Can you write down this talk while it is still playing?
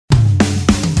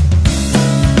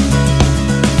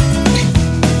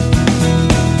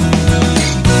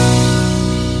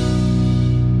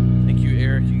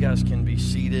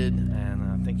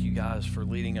for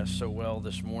leading us so well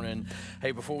this morning. Hey,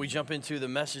 before we jump into the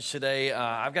message today,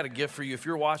 I've got a gift for you. If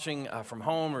you're watching from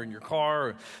home or in your car,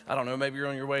 or I don't know, maybe you're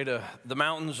on your way to the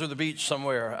mountains or the beach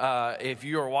somewhere. If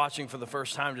you are watching for the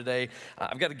first time today,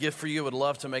 I've got a gift for you. I would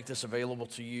love to make this available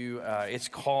to you. It's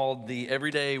called the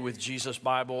Everyday with Jesus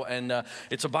Bible, and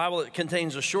it's a Bible that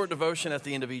contains a short devotion at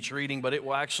the end of each reading, but it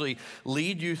will actually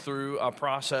lead you through a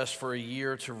process for a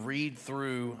year to read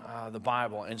through the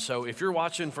Bible. And so if you're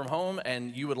watching from home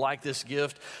and you would like this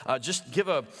gift, just give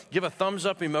a thumbs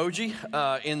up emoji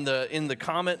in the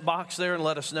comment box there and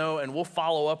let us know, and we'll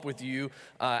follow up with you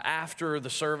after the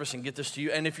service and get this to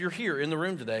you. And if you're here in the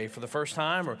room today for the first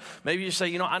time, or maybe you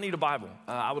say, I need a Bible,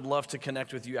 I would love to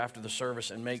connect with you after the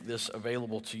service and make this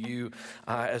available to you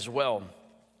as well.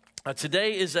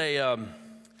 Today is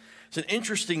it's an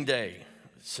interesting day.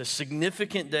 It's a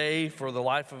significant day for the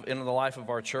life of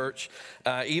our church.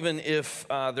 Even if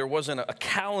there wasn't a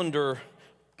calendar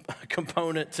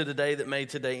component to today that made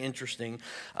today interesting,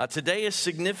 today is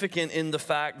significant in the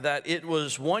fact that it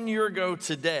was 1 year ago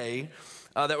today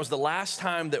that was the last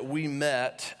time that we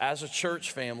met as a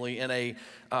church family in a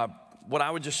what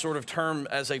I would just sort of term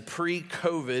as a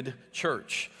pre-COVID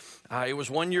church. It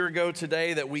was 1 year ago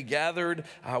today that we gathered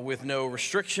with no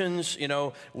restrictions.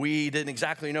 We didn't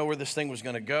exactly know where this thing was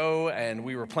going to go, and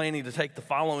we were planning to take the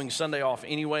following Sunday off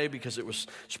anyway because it was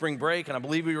spring break, and I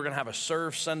believe we were going to have a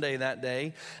Serve Sunday that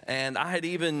day. And I had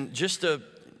even, just to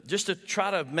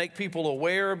try to make people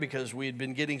aware, because we had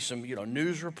been getting some,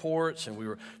 news reports, and we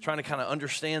were trying to kind of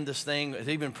understand this thing. It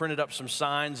even printed up some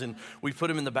signs, and we put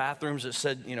them in the bathrooms that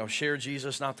said, share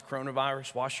Jesus, not the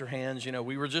coronavirus, wash your hands.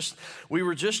 We were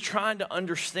just trying to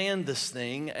understand this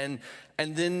thing, and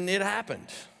then it happened,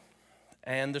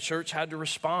 and the church had to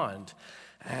respond.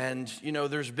 And,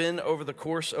 there's been, over the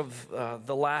course of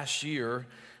the last year,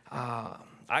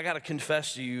 I got to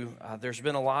confess to you, there's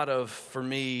been a lot of, for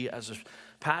me, as a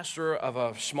pastor of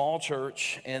a small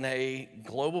church in a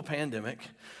global pandemic,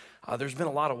 there's been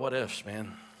a lot of what ifs,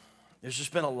 man. There's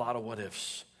just been a lot of what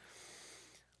ifs.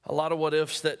 A lot of what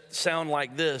ifs that sound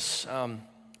like this.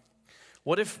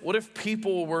 What if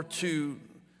people were to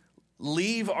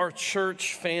leave our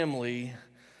church family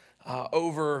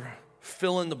over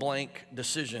fill in the blank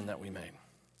decision that we made?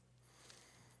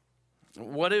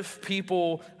 What if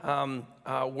people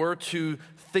were to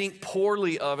think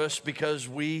poorly of us because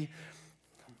we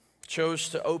chose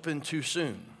to open too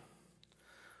soon?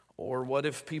 Or what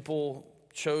if people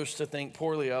chose to think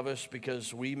poorly of us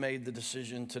because we made the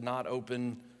decision to not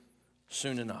open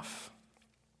soon enough?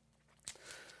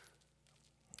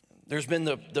 There's been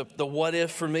the what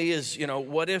if for me is,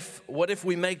 what if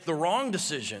we make the wrong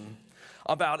decision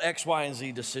about X, Y, and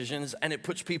Z decisions, and it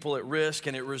puts people at risk,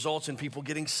 and it results in people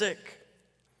getting sick?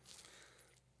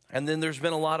 And then there's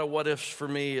been a lot of what ifs for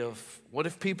me of, what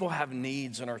if people have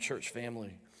needs in our church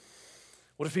family?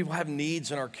 What if people have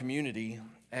needs in our community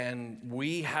and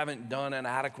we haven't done an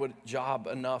adequate job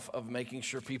enough of making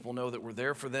sure people know that we're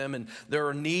there for them, and there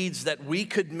are needs that we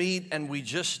could meet and we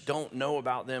just don't know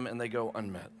about them and they go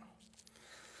unmet?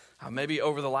 Maybe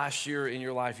over the last year in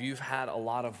your life, you've had a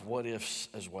lot of what ifs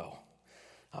as well.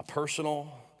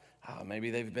 Personal,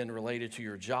 maybe they've been related to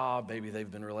your job, maybe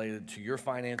they've been related to your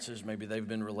finances, maybe they've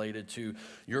been related to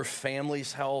your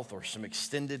family's health or some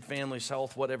extended family's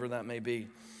health, whatever that may be.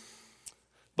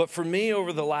 But for me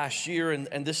over the last year,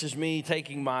 and this is me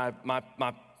taking my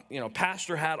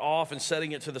pastor hat off and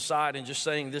setting it to the side and just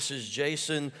saying, this is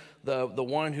Jason, the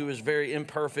one who is very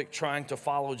imperfect, trying to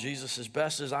follow Jesus as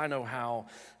best as I know how.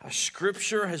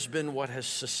 Scripture has been what has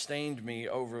sustained me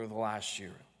over the last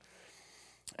year.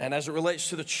 And as it relates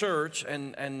to the church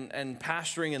and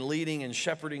pastoring and leading and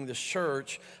shepherding this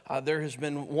church, there has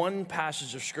been one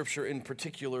passage of Scripture in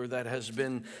particular that has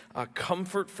been a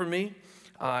comfort for me.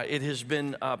 It has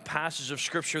been a passage of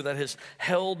Scripture that has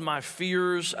held my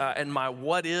fears and my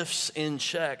what-ifs in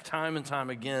check time and time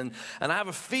again. And I have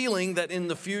a feeling that in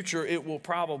the future it will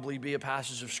probably be a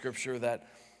passage of Scripture that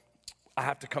I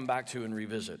have to come back to and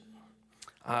revisit.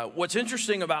 What's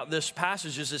interesting about this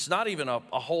passage is it's not even a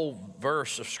whole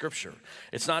verse of Scripture.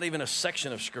 It's not even a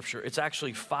section of Scripture. It's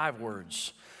actually 5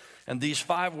 words. And these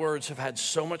 5 words have had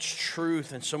so much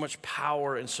truth and so much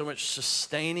power and so much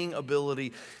sustaining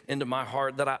ability into my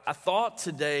heart that I thought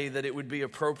today that it would be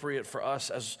appropriate for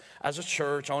us as a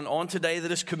church on today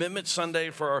that is Commitment Sunday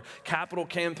for our capital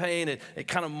campaign. It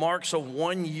kind of marks a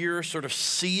 1 year sort of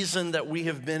season that we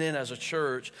have been in as a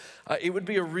church. It would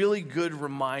be a really good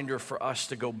reminder for us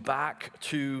to go back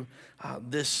to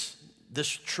this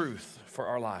truth for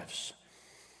our lives.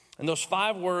 And those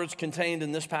 5 words contained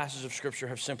in this passage of Scripture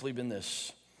have simply been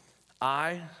this: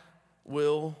 I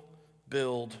will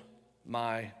build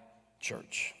my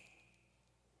church.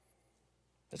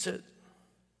 That's it.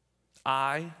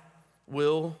 I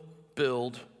will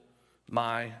build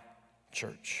my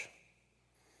church.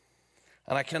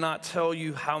 And I cannot tell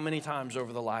you how many times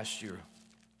over the last year,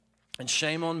 and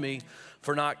shame on me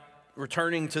for not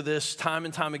returning to this time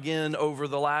and time again over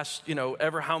the last,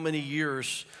 ever how many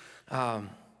years.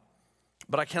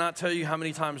 But I cannot tell you how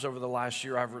many times over the last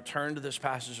year I've returned to this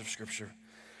passage of Scripture,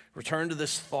 returned to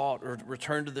this thought, or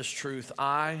returned to this truth.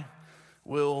 I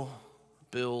will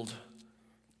build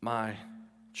my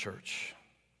church.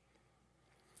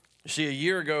 You see, a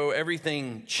year ago,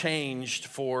 everything changed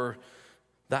for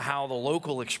how the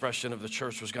local expression of the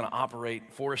church was going to operate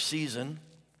for a season.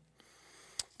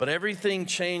 But everything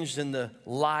changed in the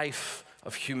life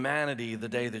of humanity the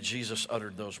day that Jesus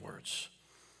uttered those words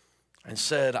and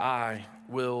said, I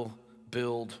will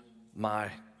build my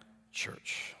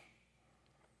church.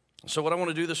 So what I want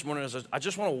to do this morning is I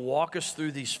just want to walk us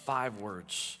through these 5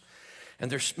 words. And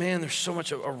there's so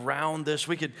much around this.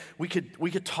 We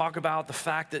could talk about the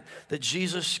fact that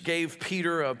Jesus gave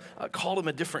Peter called him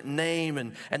a different name,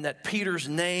 and that Peter's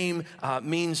name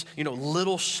means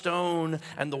little stone,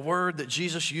 and the word that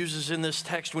Jesus uses in this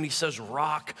text when he says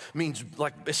rock means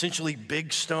like essentially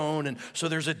big stone, and so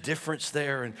there's a difference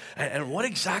there. And what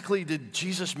exactly did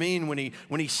Jesus mean when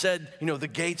he said the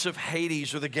gates of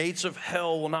Hades or the gates of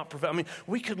hell will not prevail? I mean,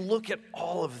 we could look at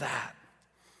all of that.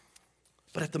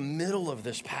 But at the middle of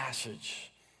this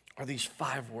passage are these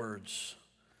 5 words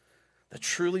that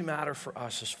truly matter for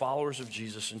us as followers of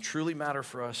Jesus and truly matter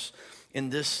for us in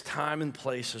this time and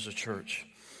place as a church.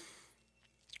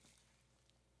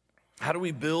 How do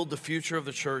we build the future of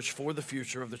the church for the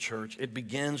future of the church? It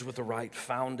begins with the right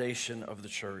foundation of the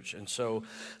church. And so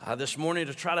this morning,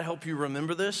 to try to help you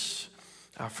remember this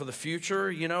for the future,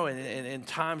 in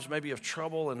times maybe of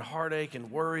trouble and heartache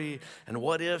and worry and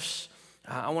what ifs,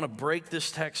 I want to break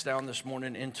this text down this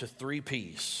morning into 3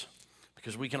 P's,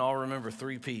 because we can all remember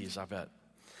 3 P's, I bet.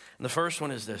 And the first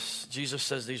one is this. Jesus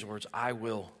says these words, I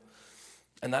will.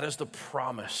 And that is the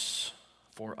promise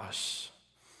for us.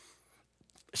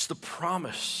 It's the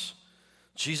promise.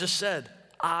 Jesus said,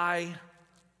 I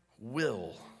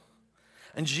will.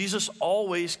 And Jesus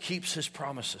always keeps his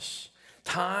promises,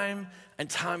 time and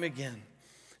time again.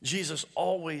 Jesus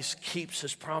always keeps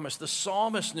his promise. The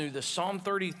psalmist knew this. Psalm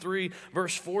 33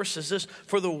 verse 4 says this,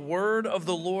 for the word of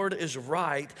the Lord is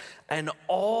right, and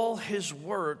all his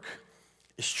work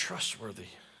is trustworthy.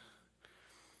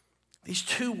 These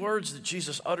 2 words that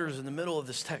Jesus utters in the middle of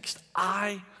this text,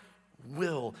 I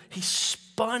will. He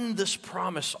spun this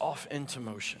promise off into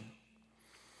motion.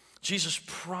 Jesus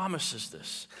promises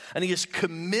this, and he is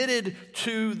committed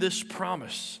to this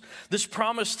promise. This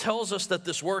promise tells us that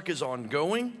this work is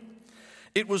ongoing.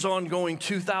 It was ongoing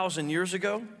 2,000 years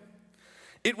ago.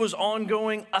 It was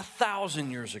ongoing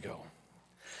 1,000 years ago.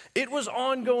 It was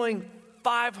ongoing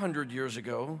 500 years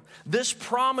ago. This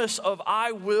promise of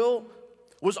I will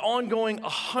was ongoing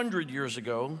 100 years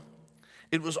ago.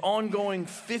 It was ongoing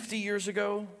 50 years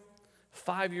ago,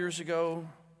 5 years ago,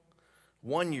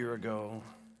 1 year ago,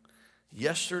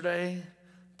 yesterday,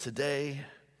 today,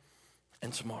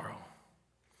 and tomorrow.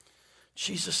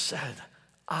 Jesus said,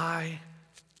 I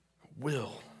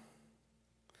will.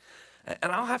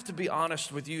 And I'll have to be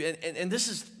honest with you, and this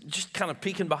is just kind of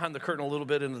peeking behind the curtain a little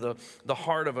bit into the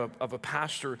heart of a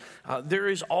pastor. There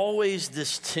is always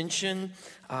this tension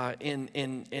in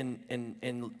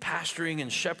pastoring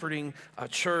and shepherding a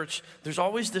church. There's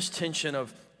always this tension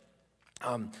of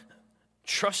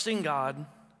trusting God,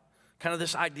 kind of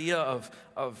this idea of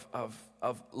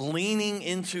leaning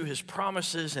into his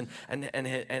promises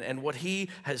and what he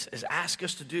has asked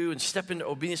us to do and step into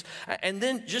obedience. And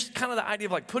then just kind of the idea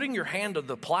of like putting your hand to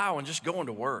the plow and just going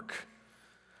to work.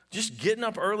 Just getting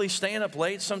up early, staying up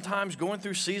late sometimes, going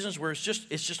through seasons where it's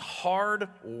just hard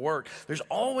work. There's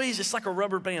always, it's like a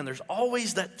rubber band. There's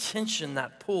always that tension,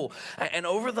 that pull. And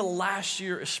over the last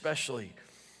year especially,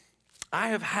 I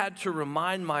have had to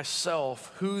remind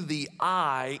myself who the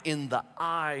I in the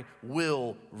I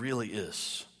will really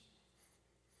is.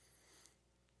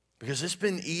 Because it's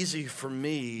been easy for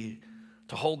me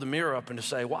to hold the mirror up and to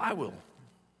say, well, I will.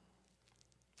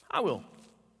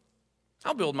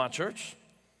 I'll build my church.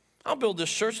 I'll build this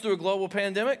church through a global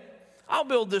pandemic. I'll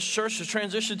build this church to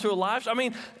transition to a life. I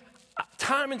mean,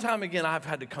 time and time again, I've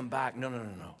had to come back.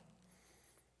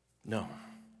 No.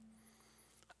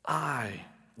 I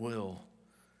will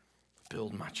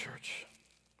build my church.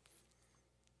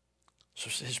 So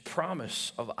his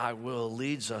promise of I will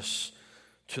leads us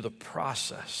to the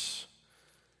process.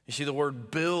 You see, the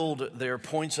word build there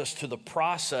points us to the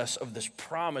process of this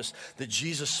promise that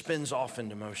Jesus spins off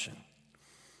into motion.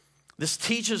 This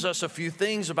teaches us a few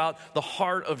things about the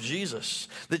heart of Jesus.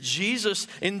 That Jesus,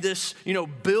 in this,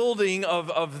 building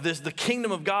of this, the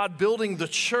kingdom of God, building the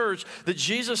church, that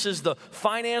Jesus is the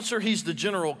financer, he's the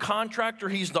general contractor,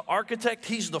 he's the architect,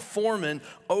 he's the foreman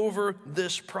over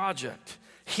this project.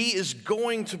 He is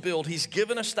going to build. He's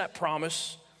given us that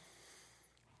promise,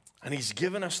 and he's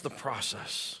given us the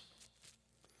process.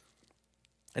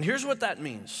 And here's what that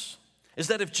means. Is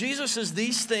that if Jesus is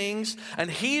these things and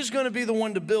he's going to be the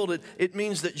one to build it, it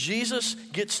means that Jesus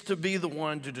gets to be the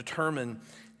one to determine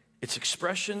its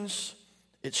expressions,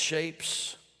 its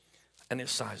shapes, and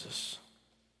its sizes.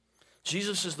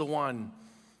 Jesus is the one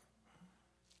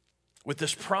with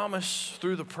this promise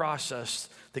through the process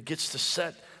that gets to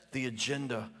set the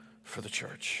agenda for the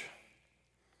church.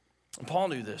 And Paul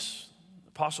knew this.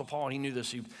 Apostle Paul, he knew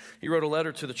this. He wrote a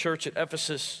letter to the church at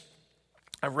Ephesus.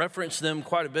 I referenced them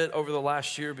quite a bit over the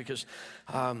last year because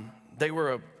they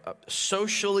were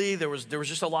socially, there was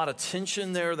just a lot of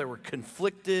tension there. They were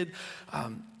conflicted.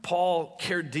 Paul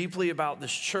cared deeply about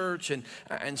this church,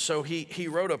 and so he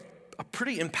wrote a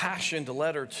pretty impassioned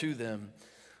letter to them.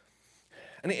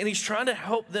 And he's trying to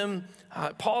help them.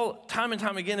 Paul, time and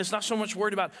time again, is not so much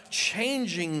worried about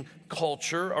changing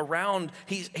culture around.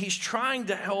 He's trying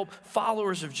to help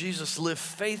followers of Jesus live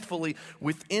faithfully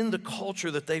within the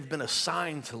culture that they've been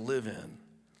assigned to live in.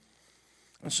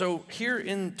 And so here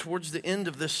towards the end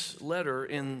of this letter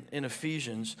in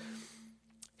Ephesians,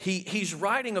 he's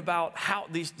writing about how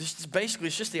this is basically,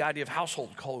 it's just the idea of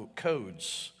household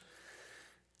codes.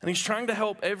 And he's trying to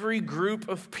help every group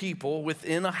of people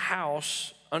within a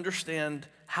house understand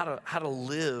how to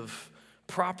live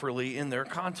properly in their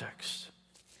context.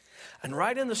 And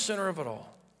right in the center of it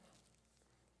all,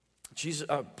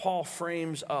 Paul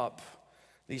frames up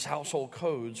these household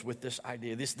codes with this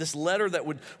idea. This letter that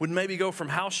would maybe go from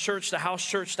house church to house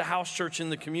church to house church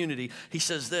in the community. He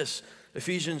says this,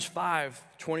 Ephesians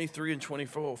 5:23 and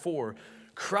 24,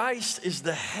 Christ is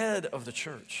the head of the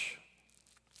church.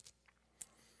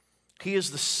 He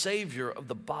is the Savior of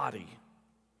the body.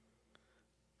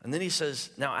 And then he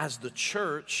says, now as the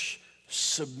church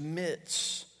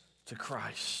submits to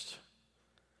Christ.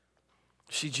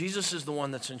 See, Jesus is the one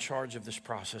that's in charge of this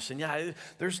process. And yeah,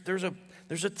 there's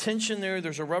a tension there.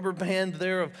 There's a rubber band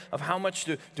there of how much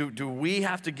do we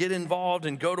have to get involved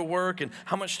and go to work, and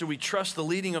how much do we trust the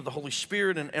leading of the Holy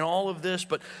Spirit and all of this.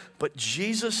 But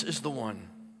Jesus is the one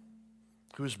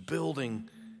who is building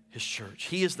his church.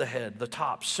 He is the head, the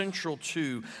top, central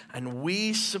to, and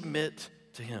we submit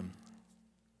to him.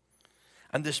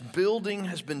 And this building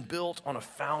has been built on a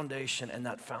foundation, and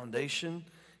that foundation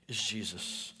is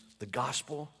Jesus, the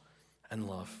gospel and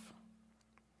love.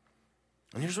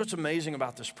 And here's what's amazing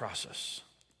about this process,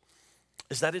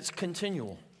 is that it's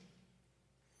continual.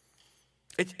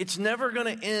 It's never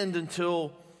going to end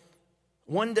until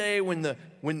one day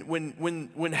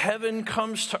when heaven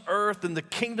comes to earth and the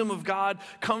kingdom of God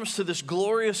comes to this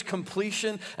glorious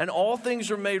completion and all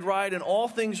things are made right and all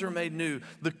things are made new,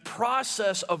 the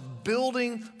process of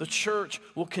building the church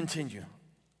will continue.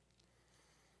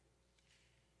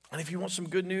 And if you want some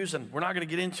good news, and we're not going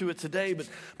to get into it today,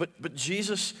 but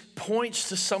Jesus points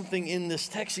to something in this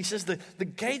text. He says the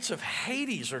gates of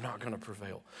Hades are not going to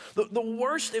prevail. The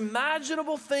worst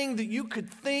imaginable thing that you could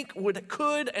think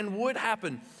could and would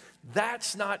happen,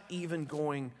 that's not even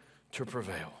going to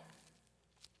prevail.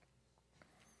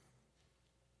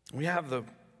 We have the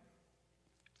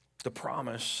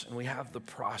promise and we have the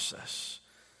process.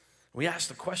 We ask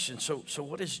the question, so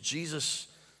what is Jesus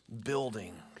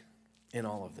building in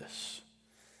all of this?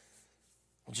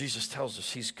 Well, Jesus tells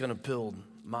us he's going to build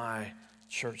my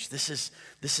church. This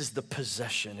is the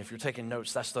possession. If you're taking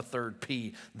notes, that's the third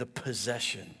P, the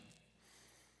possession.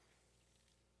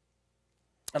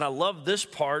 And I love this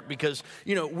part because,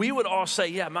 we would all say,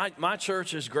 yeah, my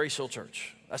church is Grace Hill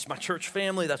Church. That's my church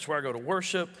family. That's where I go to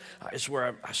worship. It's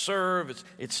where I serve.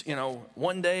 It's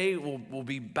one day we'll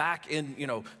be back in,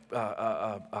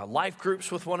 life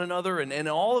groups with one another and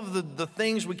all of the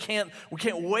things we can't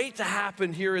wait to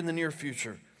happen here in the near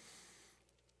future.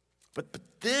 But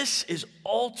this is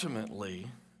ultimately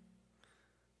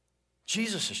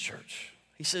Jesus' church.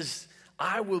 He says,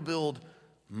 I will build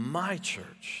my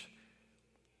church.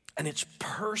 And it's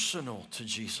personal to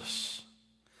Jesus.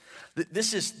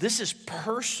 This is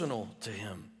personal to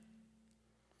him.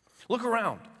 Look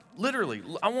around. Literally,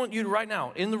 I want you to right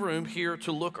now in the room here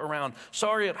to look around.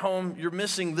 Sorry at home, you're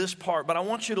missing this part, but I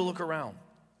want you to look around.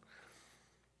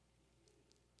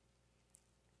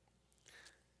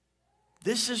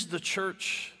 This is the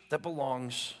church that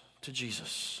belongs to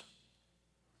Jesus.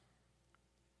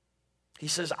 He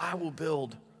says, I will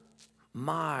build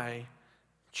my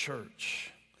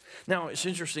church. Now, it's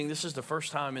interesting. This is the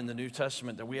first time in the New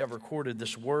Testament that we have recorded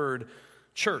this word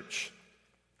church.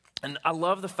 And I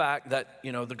love the fact that,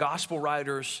 the gospel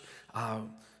writers,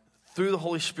 through the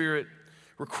Holy Spirit,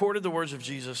 recorded the words of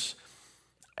Jesus.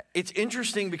 It's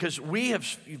interesting because we have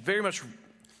very much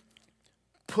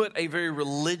put a very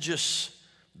religious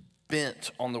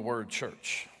bent on the word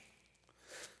church.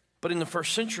 But in the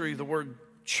first century, the word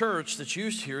church that's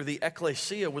used here, the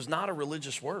ecclesia, was not a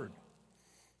religious word.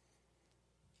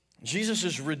 Jesus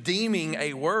is redeeming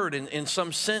a word in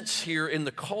some sense here in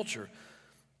the culture.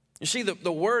 You see,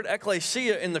 the word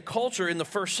ecclesia in the culture in the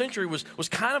first century was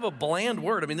kind of a bland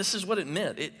word. I mean, this is what it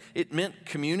meant. It meant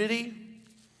community,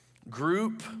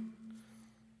 group,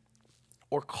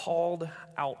 or called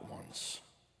out ones.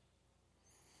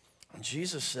 And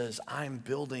Jesus says, I'm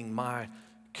building my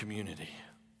community.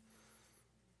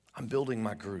 I'm building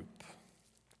my group.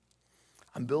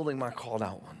 I'm building my called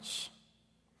out ones.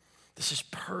 This is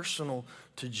personal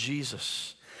to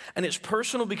Jesus. And it's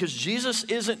personal because Jesus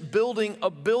isn't building a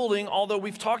building, although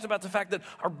we've talked about the fact that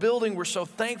our building, we're so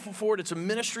thankful for it. It's a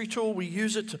ministry tool. We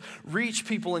use it to reach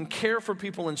people and care for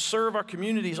people and serve our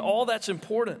communities. All that's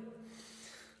important.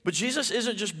 But Jesus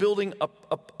isn't just building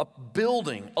a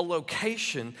building, a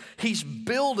location. He's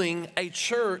building a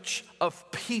church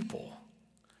of people.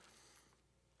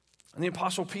 And the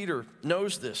Apostle Peter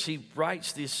knows this. He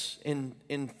writes this in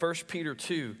 1 Peter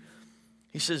 2.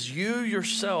 He says, you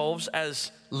yourselves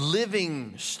as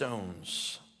living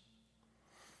stones,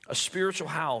 a spiritual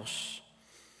house,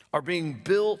 are being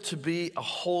built to be a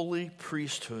holy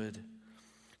priesthood,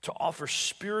 to offer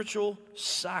spiritual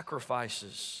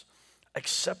sacrifices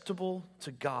acceptable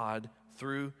to God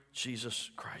through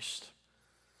Jesus Christ.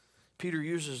 Peter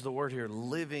uses the word here,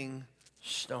 living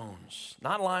stones.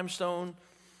 Not limestone,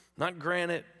 not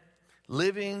granite,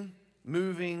 living,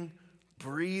 moving,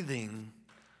 breathing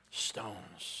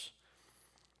stones.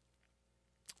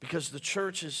 Because the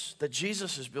church that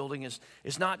Jesus is building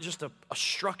is not just a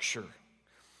structure.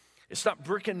 It's not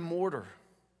brick and mortar.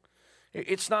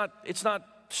 It's not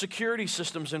security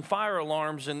systems and fire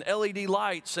alarms and LED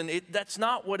lights, and that's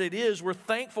not what it is. We're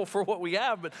thankful for what we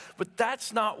have, but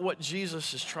that's not what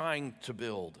Jesus is trying to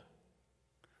build.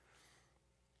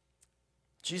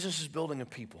 Jesus is building a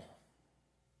people.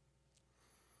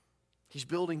 He's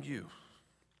building you.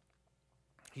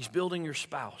 He's building your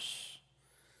spouse.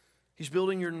 He's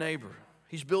building your neighbor.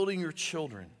 He's building your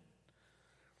children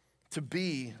to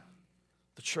be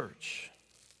the church.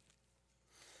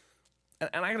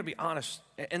 And I got to be honest,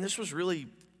 and this was really, can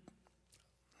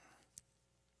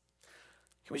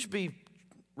we just be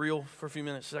real for a few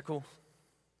minutes? Is that cool?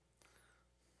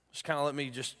 Just kind of let me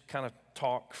just kind of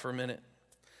talk for a minute.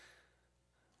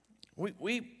 I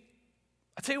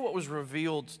tell you what was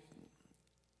revealed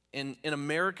in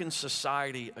American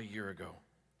society a year ago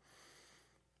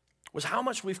was how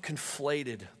much we've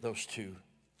conflated those two.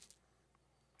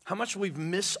 How much we've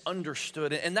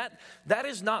misunderstood it. And that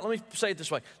is not, let me say it this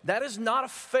way, that is not a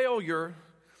failure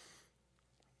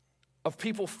of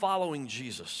people following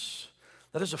Jesus.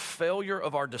 That is a failure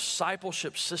of our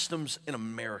discipleship systems in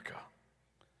America.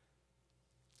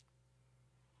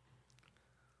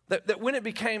 That when it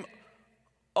became,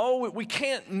 we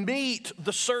can't meet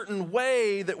the certain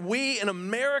way that we in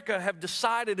America have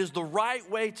decided is the right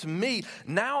way to meet,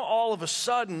 now all of a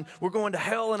sudden we're going to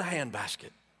hell in a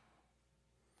handbasket.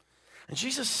 And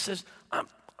Jesus says,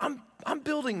 I'm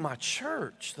building my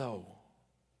church, though.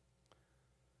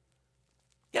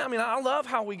 Yeah, I mean, I love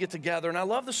how we get together, and I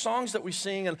love the songs that we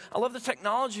sing, and I love the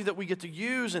technology that we get to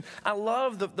use, and I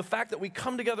love the fact that we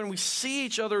come together and we see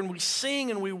each other and we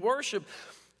sing and we worship.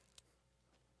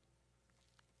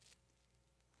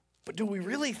 But do we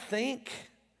really think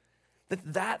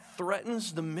that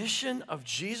threatens the mission of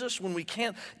Jesus when we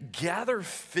can't gather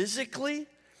physically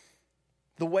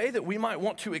the way that we might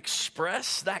want to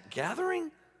express that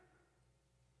gathering?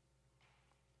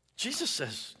 Jesus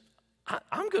says,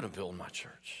 I'm going to build my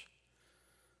church.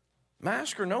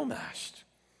 Mask or no mask.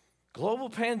 Global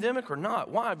pandemic or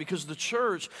not. Why? Because the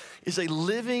church is a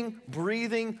living,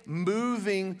 breathing,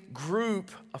 moving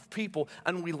group of people,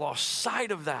 and we lost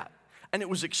sight of that. And it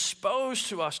was exposed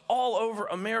to us all over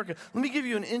America. Let me give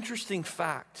you an interesting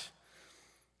fact.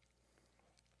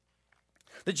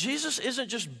 That Jesus isn't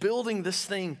just building this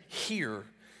thing here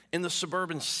in the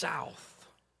suburban South.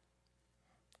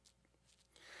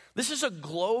 This is a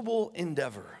global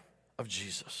endeavor of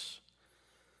Jesus.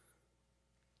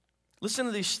 Listen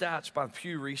to these stats by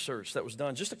Pew Research that was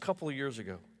done just a couple of years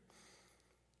ago.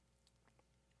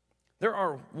 There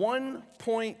are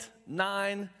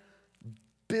 1.9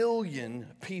 billion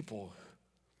people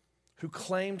who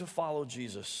claim to follow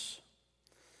Jesus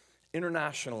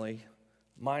internationally,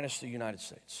 minus the United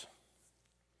States.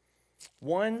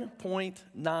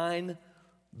 1.9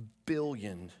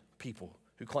 billion people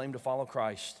who claim to follow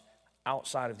Christ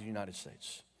outside of the United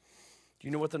States. Do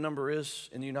you know what the number is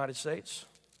in the United States?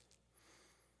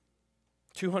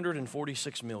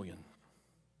 246 million.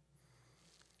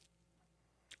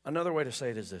 Another way to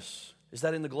say it is this, is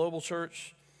that in the global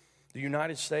church, the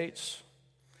United States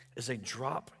is a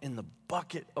drop in the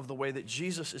bucket of the way that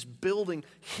Jesus is building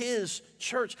his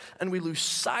church. And we lose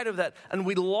sight of that, and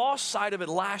we lost sight of it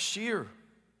last year.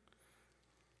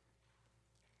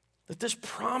 That this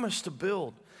promise to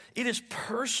build, it is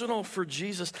personal for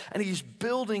Jesus, and he's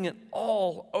building it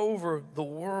all over the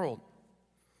world.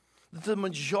 The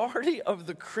majority of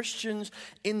the Christians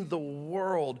in the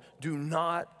world do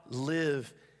not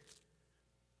live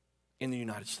in the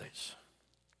United States.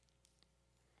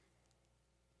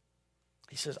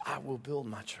 He says, I will build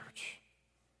my church.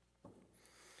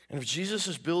 And if Jesus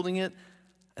is building it,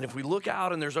 and if we look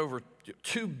out and there's over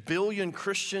 2 billion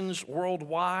Christians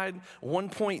worldwide,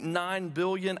 1.9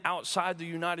 billion outside the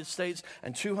United States,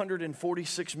 and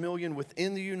 246 million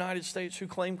within the United States who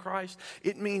claim Christ,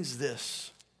 it means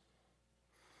this.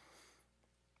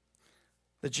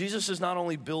 That Jesus is not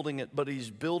only building it, but he's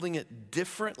building it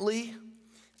differently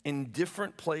in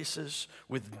different places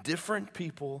with different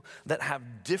people that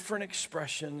have different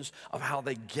expressions of how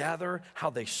they gather,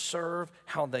 how they serve,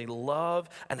 how they love,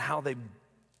 and how they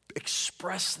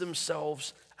express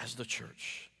themselves as the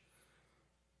church.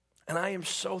 And I am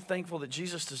so thankful that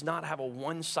Jesus does not have a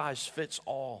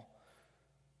one-size-fits-all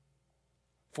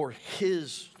for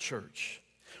his church.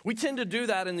 We tend to do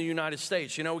that in the United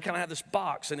States. You know, we kind of have this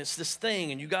box, and it's this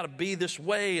thing, and you got to be this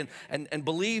way and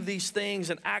believe these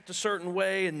things and act a certain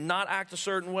way and not act a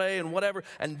certain way and whatever.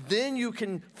 And then you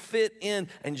can fit in.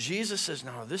 And Jesus says,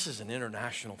 no, this is an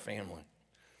international family.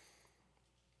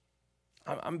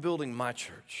 I'm building my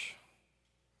church.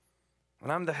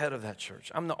 And I'm the head of that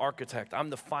church. I'm the architect. I'm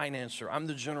the financer. I'm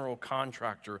the general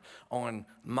contractor on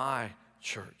my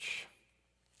church.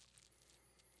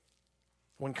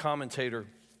 One commentator,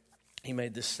 he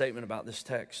made this statement about this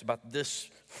text, about this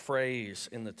phrase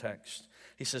in the text.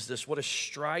 He says this, what is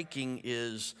striking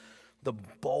is the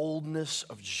boldness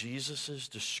of Jesus'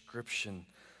 description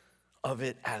of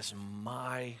it as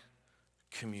my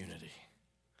community,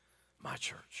 my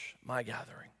church, my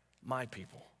gathering, my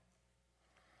people.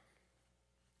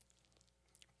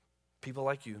 People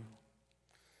like you,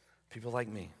 people like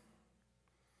me,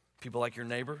 people like your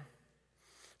neighbor,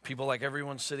 people like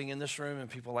everyone sitting in this room, and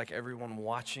people like everyone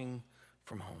watching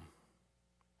from home.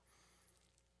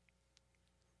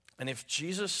 And if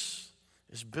Jesus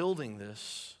is building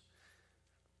this,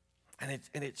 and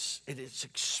it's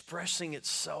expressing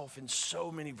itself in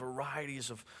so many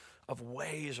varieties of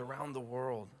ways around the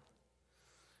world,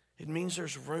 it means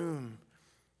there's room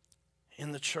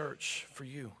in the church for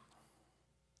you.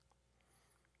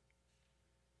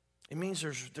 It means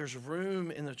there's room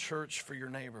in the church for your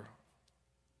neighbor.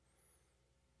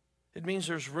 It means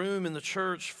there's room in the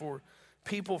church for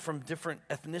people from different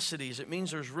ethnicities. It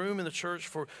means there's room in the church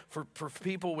for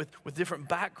people with different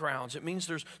backgrounds. It means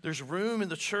there's room in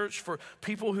the church for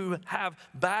people who have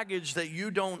baggage that you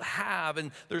don't have.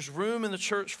 And there's room in the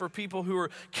church for people who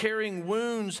are carrying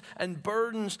wounds and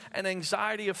burdens and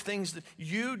anxiety of things that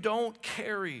you don't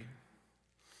carry.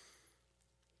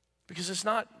 Because it's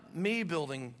not me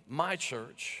building my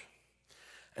church,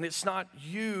 and it's not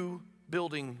you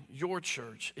building your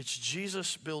church. It's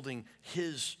Jesus building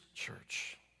his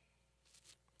church.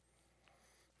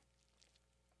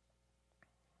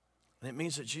 And it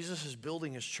means that Jesus is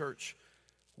building his church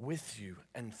with you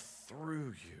and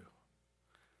through you.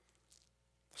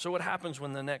 So what happens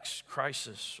when the next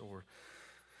crisis or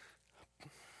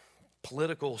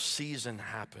political season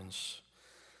happens?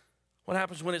 What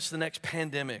happens when it's the next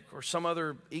pandemic or some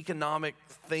other economic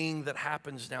thing that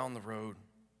happens down the road?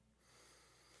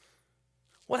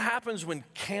 What happens when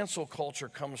cancel culture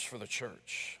comes for the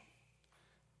church?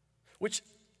 Which,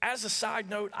 as a side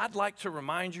note, I'd like to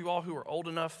remind you all who are old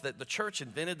enough that the church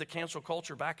invented the cancel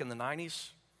culture back in the 90s.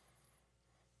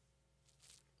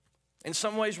 In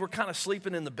some ways, we're kind of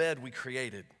sleeping in the bed we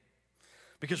created.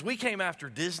 Because we came after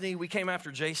Disney, we came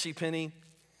after JCPenney,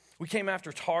 we came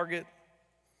after Target,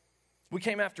 we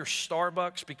came after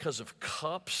Starbucks because of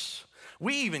cups.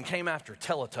 We even came after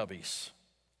Teletubbies.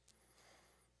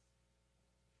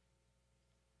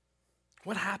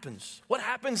 What happens? What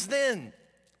happens then?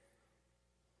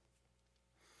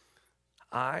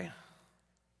 I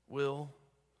will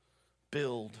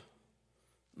build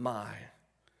my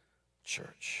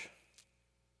church.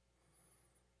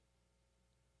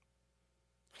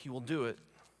 He will do it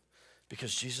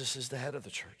because Jesus is the head of the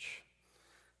church.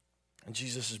 And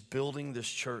Jesus is building this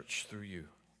church through you.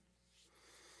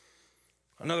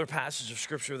 Another passage of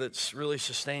scripture that's really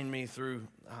sustained me through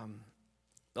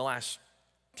the last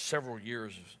several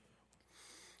years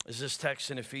is this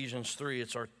text in Ephesians 3.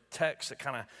 It's our text that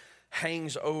kind of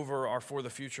hangs over our For the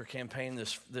Future campaign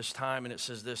this time, and it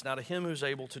says this: "Now to him who's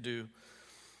able to do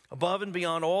above and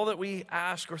beyond all that we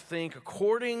ask or think,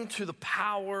 according to the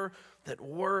power that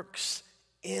works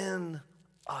in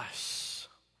us."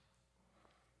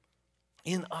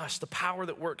 In us, the power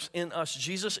that works in us.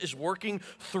 Jesus is working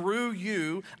through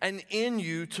you and in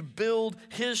you to build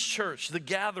his church, the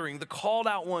gathering, the called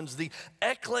out ones, the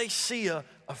ecclesia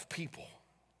of people.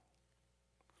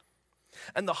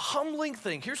 And the humbling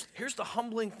thing, here's the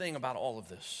humbling thing about all of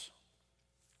this,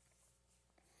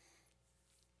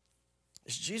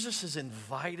 is Jesus has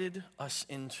invited us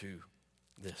into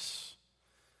this.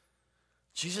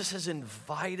 Jesus has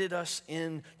invited us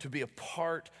in to be a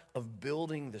part of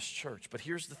building this church. But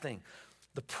here's the thing,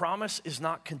 the promise is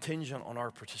not contingent on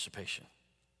our participation.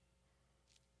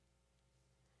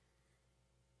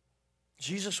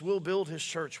 Jesus will build his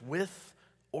church with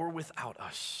or without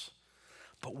us.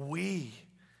 But we,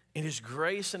 in his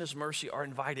grace and his mercy, are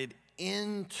invited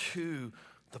into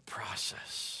the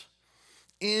process,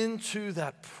 into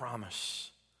that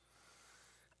promise,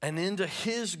 and into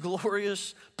his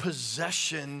glorious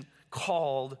possession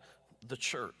called the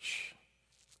church.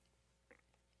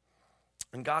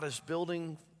 And God is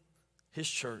building his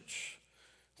church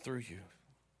through you,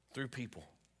 through people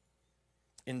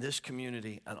in this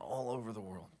community and all over the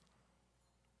world.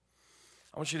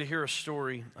 I want you to hear a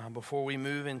story before we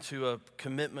move into a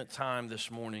commitment time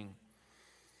this morning.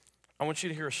 I want you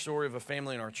to hear a story of a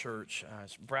family in our church.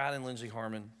 It's Brad and Lindsay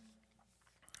Harmon.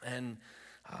 And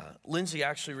Lindsay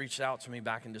actually reached out to me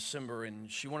back in December,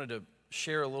 and she wanted to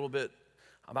share a little bit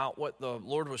about what the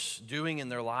Lord was doing in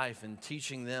their life and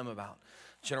teaching them about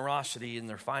generosity and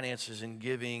their finances and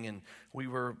giving. And we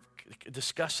were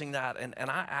discussing that, and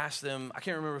I asked them, I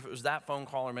can't remember if it was that phone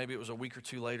call or maybe it was a week or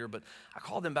two later, but I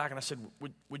called them back and I said,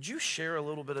 would you share a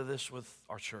little bit of this with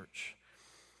our church?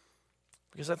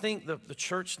 Because I think the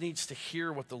church needs to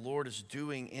hear what the Lord is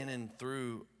doing in and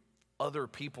through other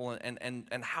people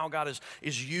and how God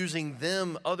is using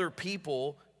them, other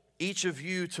people, each of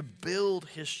you, to build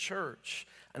his church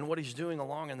and what he's doing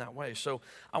along in that way. So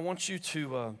I want you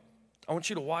to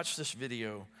watch this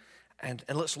video. And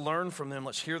let's learn from them.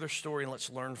 Let's hear their story, and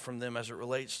let's learn from them as it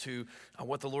relates to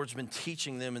what the Lord's been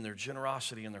teaching them in their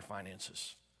generosity and their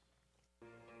finances.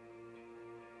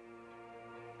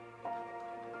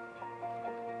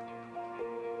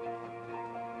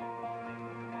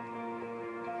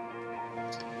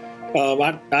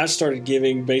 I started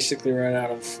giving basically right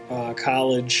out of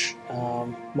college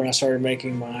when I started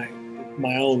making my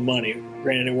own money.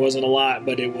 Granted, it wasn't a lot,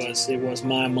 but it was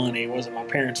my money. It wasn't my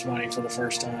parents' money for the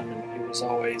first time, and it was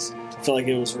always, I felt like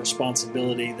it was a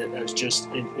responsibility that was just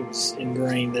it was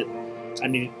ingrained that I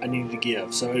needed to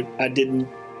give. So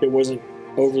it wasn't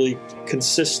overly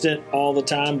consistent all the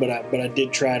time, but I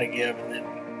did try to give, and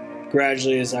then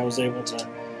gradually, as I was able to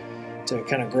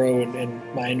kind of grow in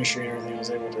my industry and everything, I was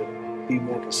able to be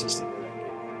more consistent with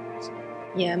it. So.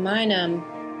 Yeah, mine.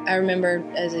 I remember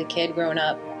as a kid growing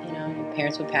up, your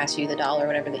parents would pass you the dollar or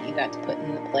whatever that you got to put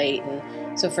in the plate.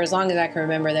 And so for as long as I can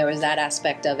remember, there was that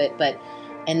aspect of it.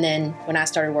 And then when I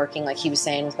started working, like he was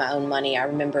saying, with my own money, I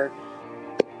remember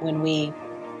when we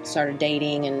started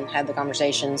dating and had the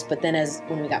conversations. But then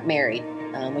when we got married,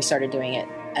 we started doing it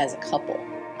as a couple,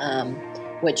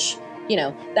 which,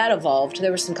 that evolved.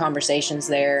 There were some conversations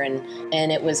there,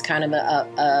 and it was kind of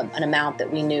an amount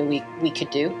that we knew we could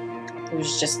do. It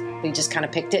was we just kind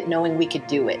of picked it knowing we could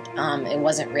do it. It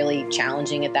wasn't really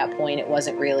challenging at that point. It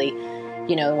wasn't really,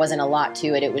 it wasn't a lot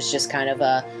to it. It was just kind of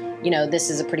this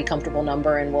is a pretty comfortable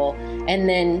number, and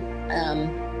then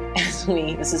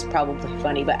this is probably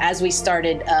funny, but as we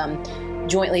started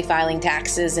jointly filing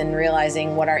taxes and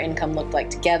realizing what our income looked like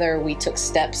together, we took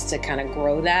steps to kind of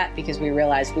grow that because we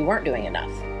realized we weren't doing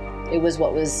enough. It was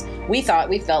we felt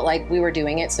like we were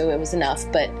doing it, so it was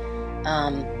enough, but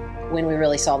when we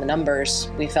really saw the numbers,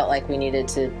 we felt like we needed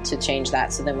to change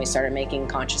that. So then we started making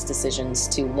conscious decisions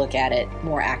to look at it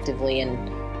more actively and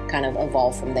kind of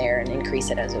evolve from there and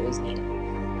increase it as it was needed.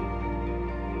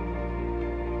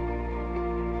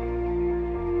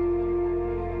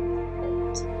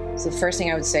 So the first thing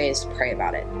I would say is to pray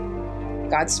about it.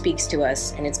 God speaks to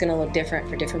us, and it's going to look different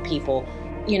for different people.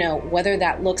 Whether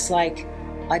that looks like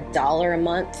 $1 a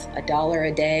month,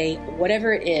 $1 a day,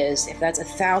 whatever it is, if that's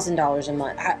 $1,000 a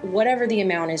month, whatever the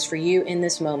amount is for you in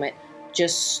this moment,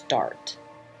 just start.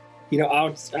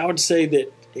 I would say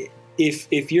that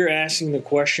if you're asking the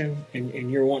question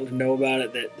and you're wanting to know about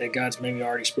it, that God's maybe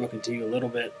already spoken to you a little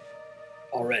bit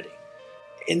already.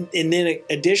 And then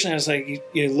additionally, I was like,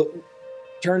 look,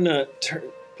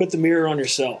 put the mirror on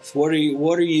yourself. What are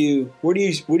you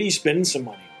spending some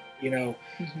money on?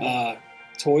 Mm-hmm.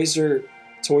 Toys are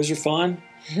fun.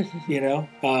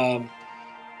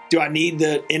 Do I need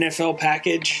the NFL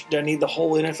package? Do I need the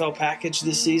whole NFL package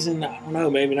this season? I don't know.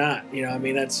 Maybe not.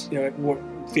 That's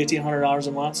 $1,500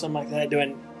 a month, something like that.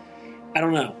 I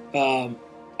don't know.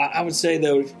 I would say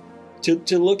though,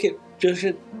 to look at just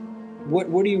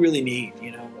what do you really need?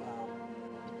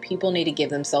 People need to give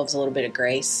themselves a little bit of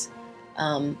grace.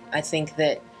 I think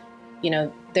that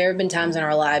there have been times in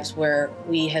our lives where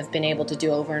we have been able to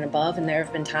do over and above, and there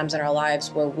have been times in our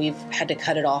lives where we've had to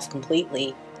cut it off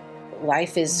completely.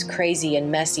 Life is crazy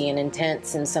and messy and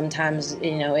intense, and sometimes,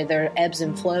 there are ebbs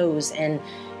and flows. And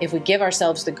if we give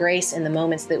ourselves the grace in the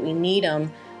moments that we need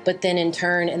them, but then in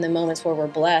turn, in the moments where we're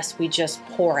blessed, we just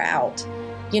pour out,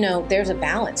 there's a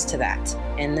balance to that.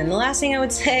 And then the last thing I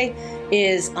would say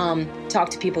is talk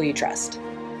to people you trust.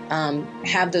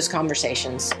 Have those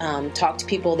conversations. Talk to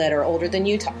people that are older than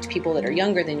you, talk to people that are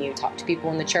younger than you, talk to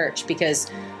people in the church, because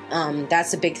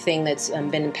that's a big thing that's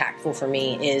been impactful for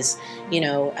me is,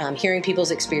 hearing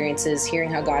people's experiences,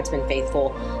 hearing how God's been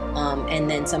faithful. And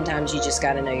then sometimes you just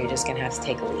got to know you're just going to have to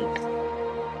take a leap.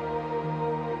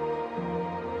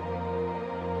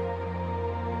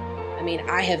 I mean,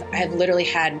 I have literally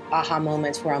had aha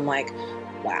moments where I'm like,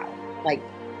 wow, like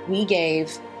we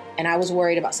gave and I was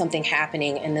worried about something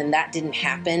happening and then that didn't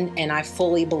happen. And I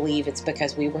fully believe it's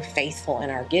because we were faithful in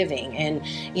our giving. And,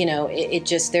 it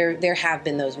just, there have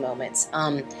been those moments.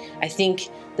 I think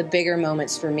the bigger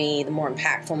moments for me, the more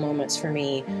impactful moments for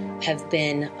me have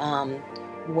been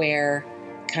where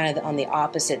kind of on the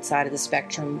opposite side of the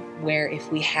spectrum, where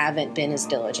if we haven't been as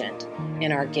diligent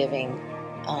in our giving,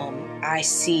 I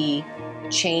see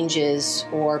changes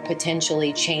or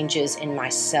potentially changes in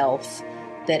myself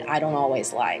that I don't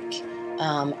always like.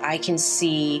 I can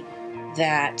see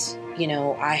that,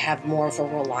 I have more of a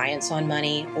reliance on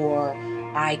money, or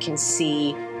I can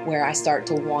see where I start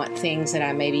to want things that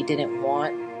I maybe didn't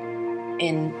want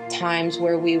in times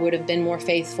where we would have been more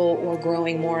faithful or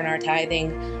growing more in our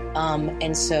tithing.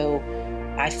 And so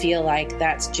I feel like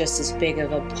that's just as big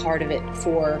of a part of it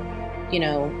for,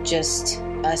 just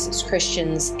us as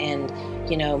Christians and,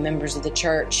 members of the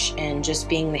church, and just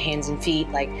being the hands and feet.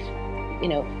 Like,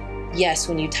 yes,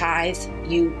 when you tithe,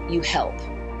 you help.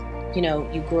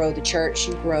 You grow the church,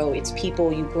 you grow its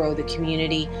people, you grow the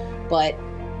community. But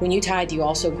when you tithe, you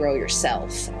also grow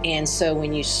yourself. And so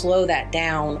when you slow that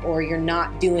down, or you're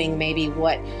not doing maybe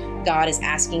what God is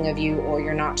asking of you, or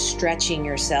you're not stretching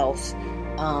yourself,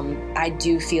 I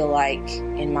do feel like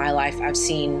in my life I've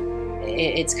seen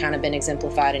it's kind of been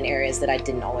exemplified in areas that I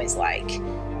didn't always like.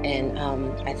 And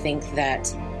I think that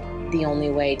the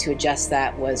only way to adjust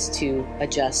that was to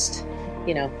adjust,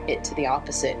 it to the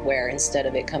opposite, where instead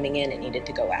of it coming in, it needed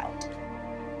to go out.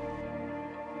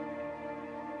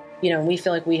 We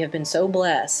feel like we have been so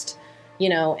blessed,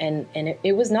 and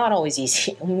it was not always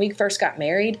easy. When we first got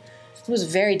married, it was a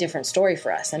very different story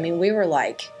for us. I mean, we were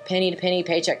like penny to penny,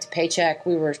 paycheck to paycheck.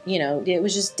 We were, it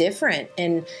was just different.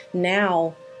 And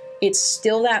now it's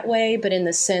still that way, but in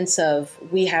the sense of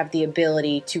we have the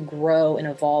ability to grow and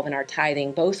evolve in our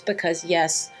tithing, both because,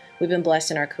 yes, we've been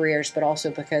blessed in our careers, but also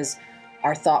because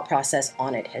our thought process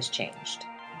on it has changed.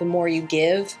 The more you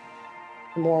give,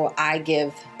 the more I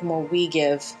give, the more we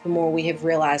give, the more we have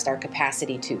realized our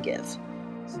capacity to give.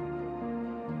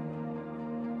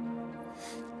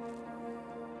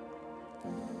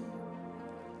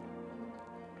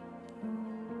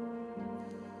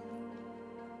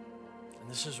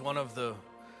 This is one of the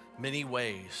many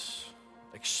ways,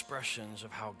 expressions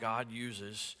of how God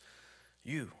uses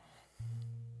you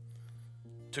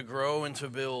to grow and to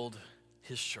build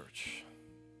his church.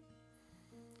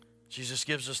 Jesus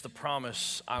gives us the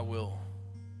promise, I will.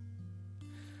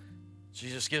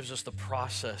 Jesus gives us the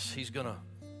process he's going to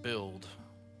build.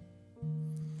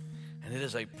 And it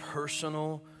is a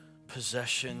personal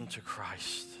possession to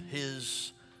Christ,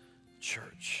 his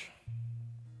church.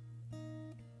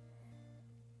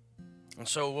 And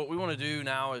so what we want to do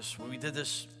now is, we did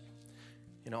this,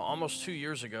 almost 2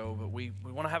 years ago, but we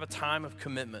want to have a time of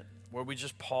commitment where we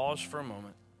just pause for a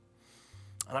moment.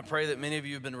 And I pray that many of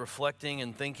you have been reflecting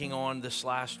and thinking on this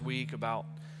last week about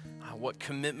what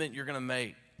commitment you're going to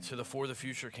make to the For the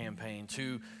Future campaign,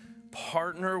 to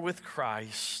partner with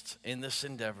Christ in this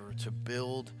endeavor to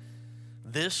build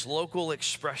this local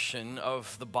expression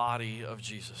of the body of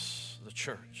Jesus, the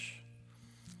church.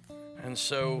 And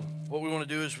so what we want to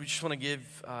do is we just want to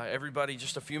give everybody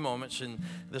just a few moments. And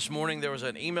this morning there was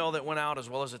an email that went out as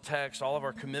well as a text. All of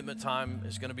our commitment time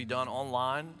is going to be done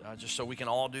online, just so we can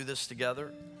all do this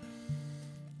together.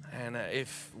 And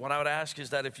what I would ask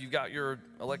is that if you've got your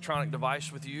electronic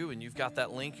device with you and you've got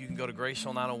that link, you can go to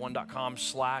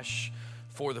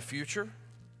gracehill901.com/forthefuture.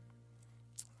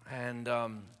 And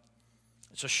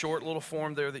it's a short little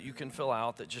form there that you can fill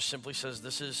out that just simply says,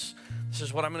 this is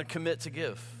what I'm going to commit to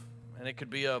give. And it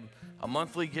could be a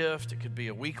monthly gift. It could be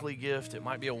a weekly gift. It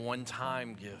might be a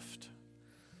one-time gift.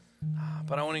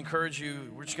 But I want to encourage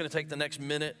you, we're just going to take the next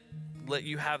minute, let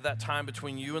you have that time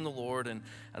between you and the Lord and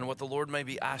what the Lord may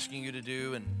be asking you to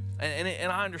do. And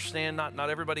I understand not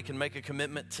everybody can make a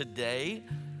commitment today,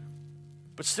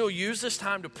 but still use this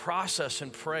time to process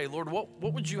and pray. Lord, what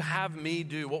would you have me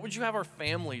do? What would you have our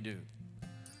family do?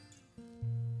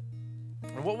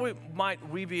 And what might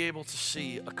we be able to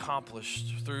see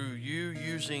accomplished through you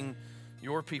using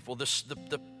your people,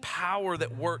 the power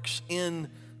that works in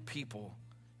people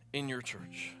in your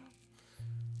church?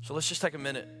 So let's just take a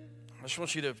minute. I just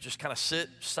want you to just kind of sit,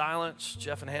 silence.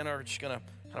 Jeff and Hannah are just going to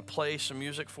kind of play some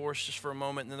music for us just for a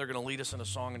moment, and then they're going to lead us in a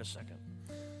song in a second.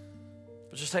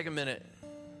 But just take a minute.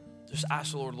 Just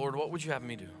ask the Lord, Lord, what would you have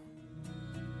me do?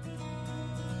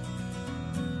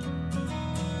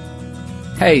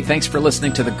 Hey, thanks for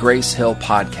listening to the Grace Hill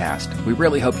Podcast. We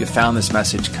really hope you found this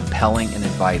message compelling and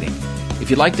inviting.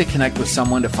 If you'd like to connect with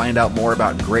someone to find out more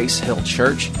about Grace Hill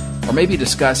Church, or maybe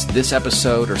discuss this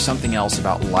episode or something else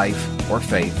about life or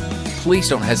faith, please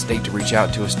don't hesitate to reach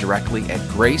out to us directly at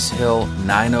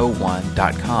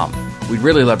gracehill901.com. We'd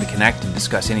really love to connect and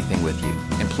discuss anything with you.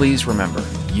 And please remember,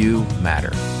 you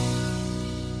matter.